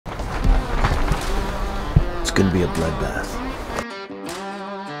It's gonna be a bloodbath.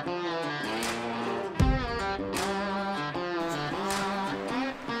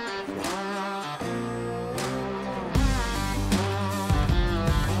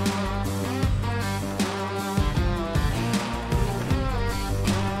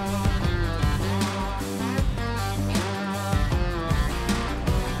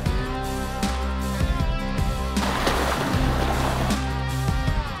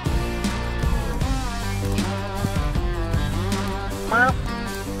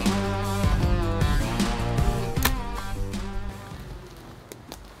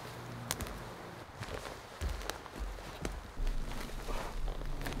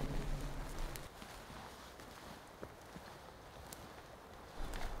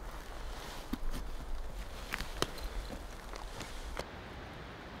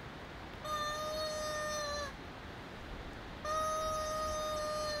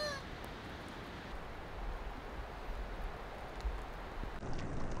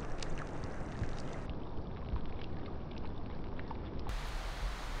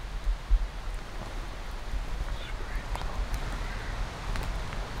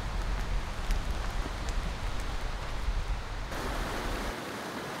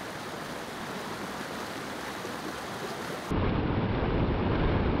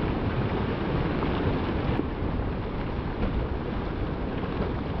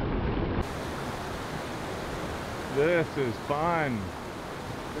 This is fun.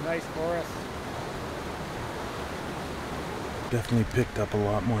 It's a nice forest. Definitely picked up a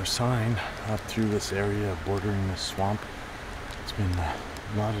lot more sign up through this area bordering this swamp. It's been a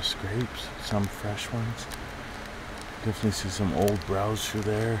lot of scrapes, some fresh ones. Definitely see some old browse through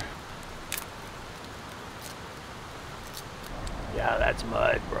there. Yeah, that's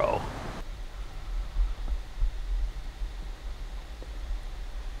mud, bro.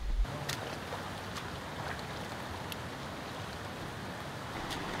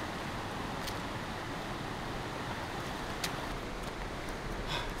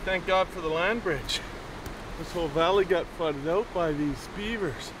 Thank God for the land bridge. This whole valley got flooded out by these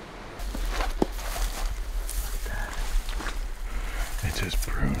beavers. They just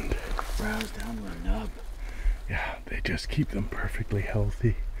pruned. Browse down to a nub. Yeah, they just keep them perfectly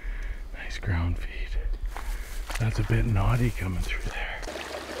healthy. Nice ground feed. That's a bit naughty coming through there.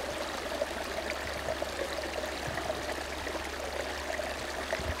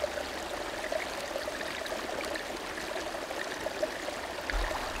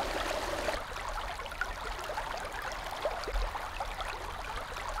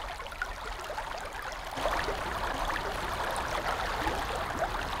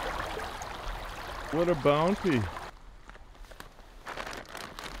 What a bounty.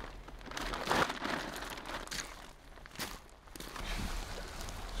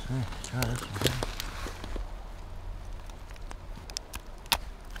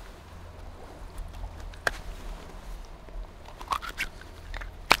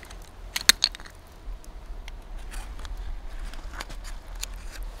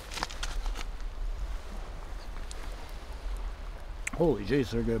 Holy jeez,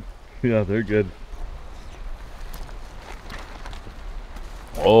 they're good. Yeah, they're good.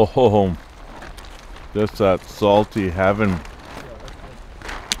 Oh, just that salty heaven.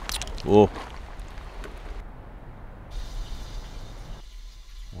 Oh.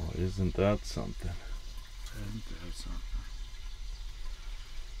 Well, isn't that something?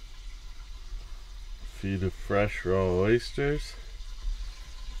 Feed of fresh raw oysters.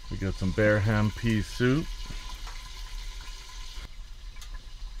 We got some bear ham pea soup.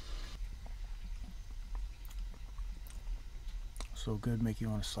 So good, make you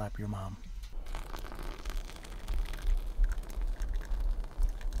want to slap your mom.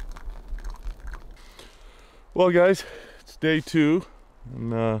 Well, guys, it's day 2,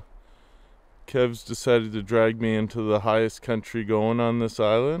 and Kev's decided to drag me into the highest country going on this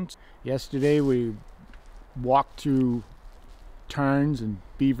island. Yesterday we walked through tarns and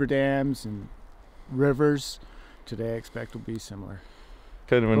beaver dams and rivers. Today I expect will be similar.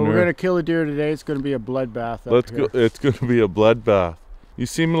 Kind of a But we're gonna kill a deer today. It's gonna be a bloodbath. Let's go. It's gonna be a bloodbath. You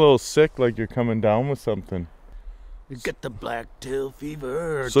seem a little sick, like you're coming down with something. You get the blacktail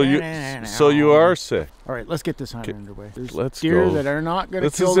fever. So you are sick. All right, let's get this hunt underway. There's Let's deer go. that are not gonna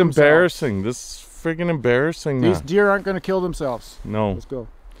This kill is themselves. embarrassing. This is friggin' embarrassing now. These deer aren't gonna kill themselves. No, Let's go.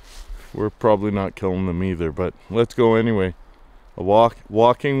 we're probably not killing them either, but let's go anyway.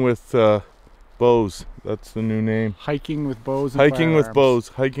 Walking with bows. That's the new name. Hiking with bows and Hiking with firearms. bows.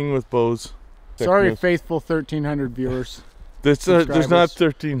 Hiking with bows. Sorry, Thickness. faithful 1,300 viewers. There's not subscribers.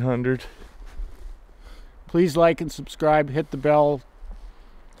 1,300. Please like and subscribe. Hit the bell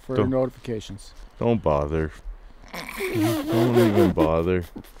for Don't- notifications. Don't bother. Don't even bother.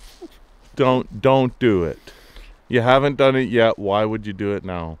 Don't do it. You haven't done it yet. Why would you do it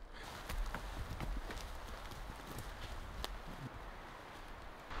now?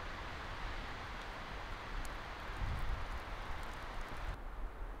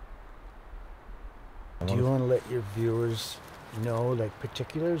 Do you want to let your viewers know like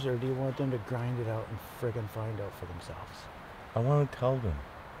particulars, or do you want them to grind it out and friggin' find out for themselves? I want to tell them.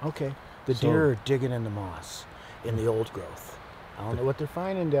 Okay. The So- deer are digging in the moss, in the old growth. I don't know what they're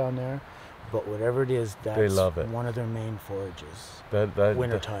finding down there, but whatever it is, that's love it. one of their main forages. That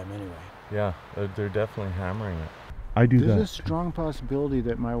Wintertime, anyway. yeah, they're definitely hammering it. I do There's a strong possibility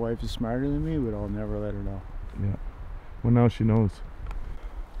that my wife is smarter than me, but I'll never let her know. Yeah. Well, now she knows.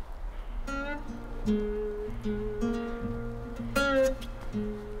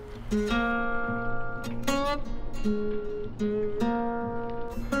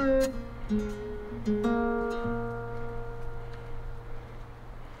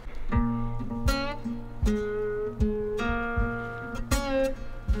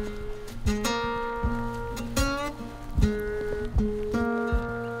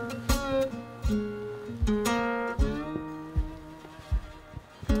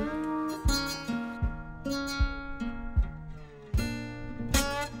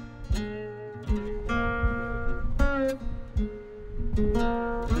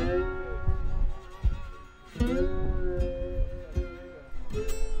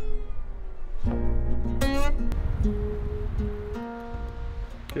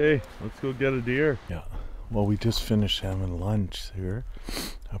 Okay, let's go get a deer. Yeah. Well, we just finished having lunch here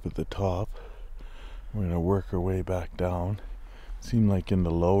up at the top. We're gonna work our way back down. Seemed like in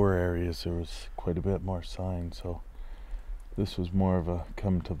the lower areas there was quite a bit more sign, so this was more of a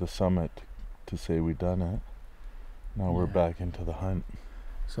come to the summit to say we done it. Now we're Yeah. back into the hunt.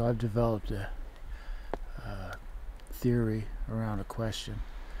 So I've developed a theory around a question.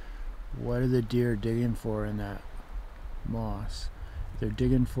 What are the deer digging for in that moss? They're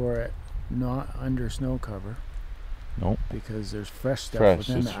digging for it not under snow cover. Nope. Because there's fresh stuff Fresh,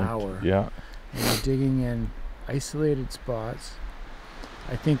 within just the from- hour. Yeah. And they're digging in isolated spots.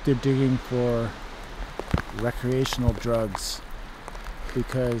 I think they're digging for recreational drugs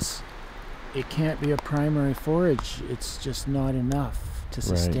because it can't be a primary forage. It's just not enough to Right.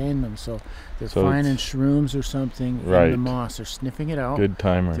 sustain them. So they're So finding it's- shrooms or something in Right. the moss. They're sniffing it out. Good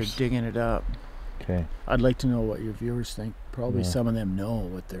They're timers. digging it up. Okay. I'd like to know what your viewers think. Probably Yeah. some of them know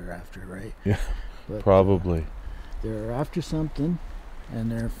what they're after, right? Yeah, But, probably. they're after something,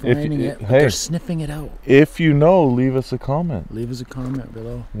 and they're finding it, but hey. they're sniffing it out. If you know, leave us a comment. Leave us a comment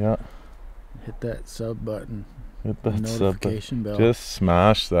below. Yeah. Hit that sub button, Hit that sub button. notification bell. Just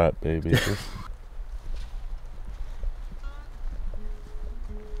smash that, baby. Just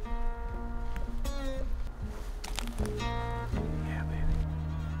Yeah, baby.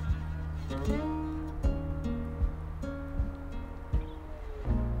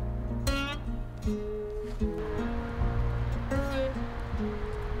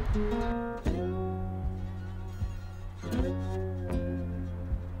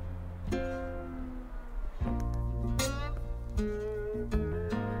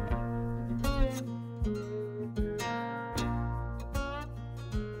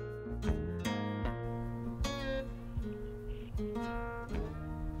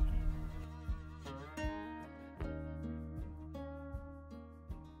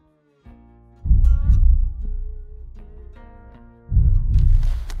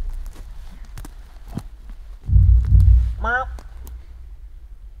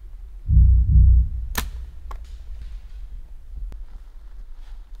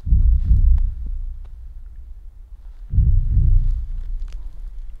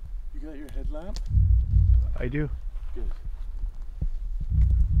 You got your headlamp? I do. Good.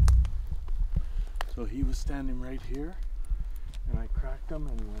 So he was standing right here, and I cracked him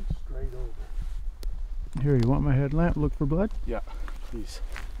and he went straight over. Here, you want my headlamp? Look for blood? Yeah, please.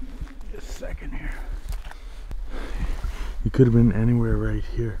 Just a second here. He could have been anywhere right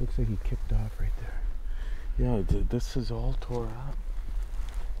here. Looks like he kicked off right there. Yeah, this is all tore up.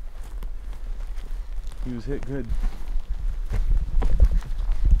 He was hit good.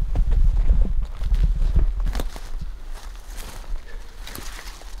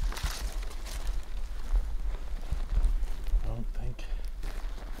 I don't think.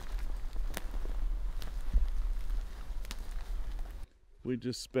 We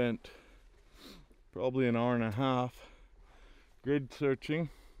just spent probably an hour and a half grid searching.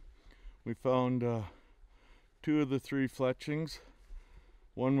 We found 2 of the 3 fletchings.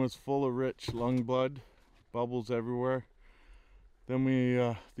 One was full of rich lung blood, bubbles everywhere. Then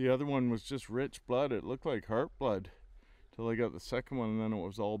the other one was just rich blood. It looked like heart blood till I got the second one, and then it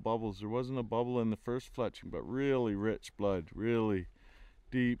was all bubbles. There wasn't a bubble in the first fletching, but really rich blood, really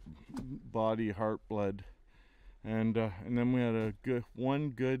deep body heart blood. And then we had one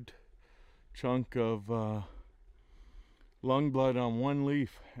good chunk of lung blood on one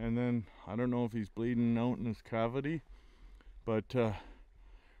leaf, and then I don't know if he's bleeding out in his cavity, but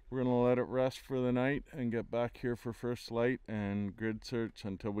we're gonna let it rest for the night and get back here for first light and grid search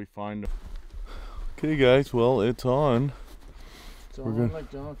until we find him. Okay guys, well, it's on. It's on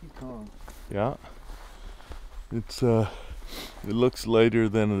like Donkey Kong. Yeah. It looks lighter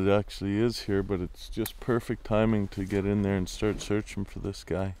than it actually is here, but it's just perfect timing to get in there and start searching for this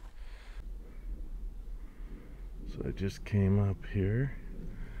guy. So I just came up here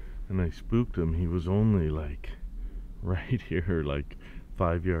and I spooked him. He was only like right here, like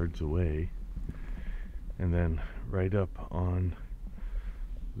 5 yards away. And then right up on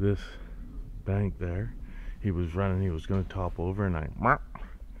this bank there, he was running, he was going to top over, and I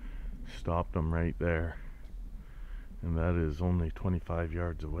stopped him right there. And that is only 25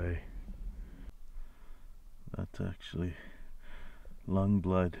 yards away. That's actually lung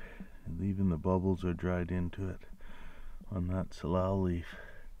blood, and even the bubbles are dried into it on that salal leaf.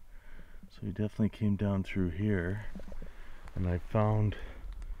 So he definitely came down through here, and I found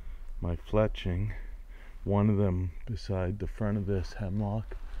my fletching, one of them beside the front of this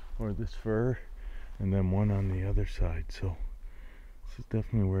hemlock or this fir, and then one on the other side. So this is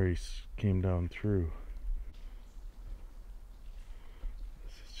definitely where he came down through.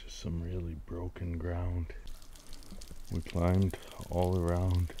 Some really broken ground. We climbed all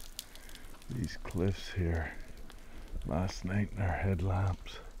around these cliffs here last night in our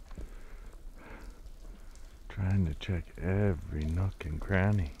headlamps, trying to check every nook and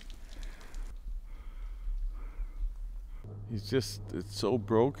cranny. It's so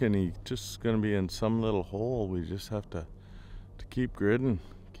broken, he's just gonna be in some little hole. We just have to keep gridding,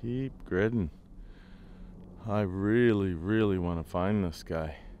 I really, really want to find this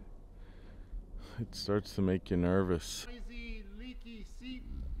guy. It starts to make you nervous. Noisy, leaky seep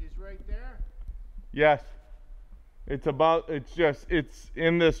is right there. Yes. It's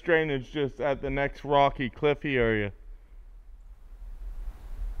in this drainage, just at the next rocky, cliffy area.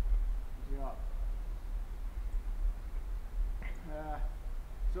 Yeah.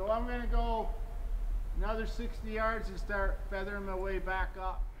 So I'm going to go another 60 yards and start feathering my way back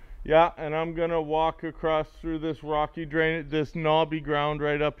up. Yeah, and I'm going to walk across through this rocky drainage, this knobby ground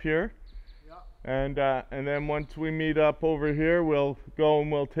right up here. And then once we meet up over here, we'll go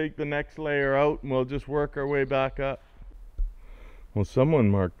and we'll take the next layer out and we'll just work our way back up. Well, someone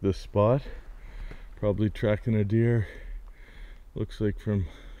marked this spot, probably tracking a deer. Looks like from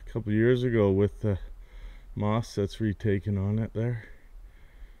a couple years ago with the moss that's retaken on it there.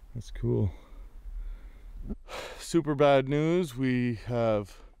 That's cool. Super bad news. We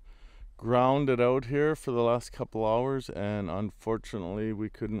have ground it out here for the last couple hours, and unfortunately we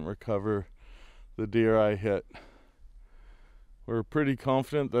couldn't recover the deer I hit. We're pretty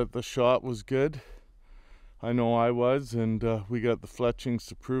confident that the shot was good. I know I was, and we got the fletchings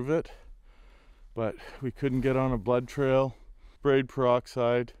to prove it, but we couldn't get on a blood trail. Sprayed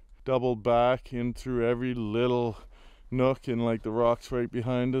peroxide, doubled back in through every little nook and like the rocks right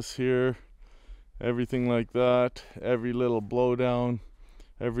behind us here, everything like that, every little blowdown,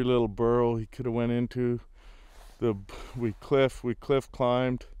 every little burrow he could have went into. We cliff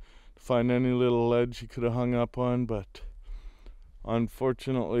climbed, find any little ledge he could have hung up on, but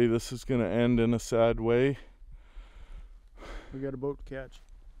unfortunately this is going to end in a sad way. We got a boat to catch.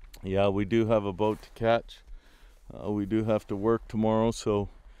 Yeah, we do have a boat to catch. We do have to work tomorrow, so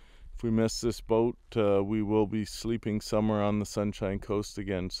if we miss this boat, we will be sleeping somewhere on the Sunshine Coast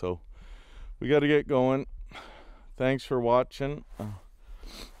again, so we got to get going. Thanks for watching. I'm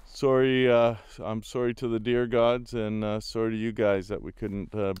sorry to the deer gods, and sorry to you guys that we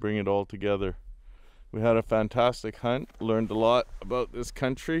couldn't bring it all together. We had a fantastic hunt, learned a lot about this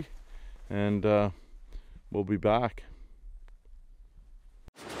country, and we'll be back.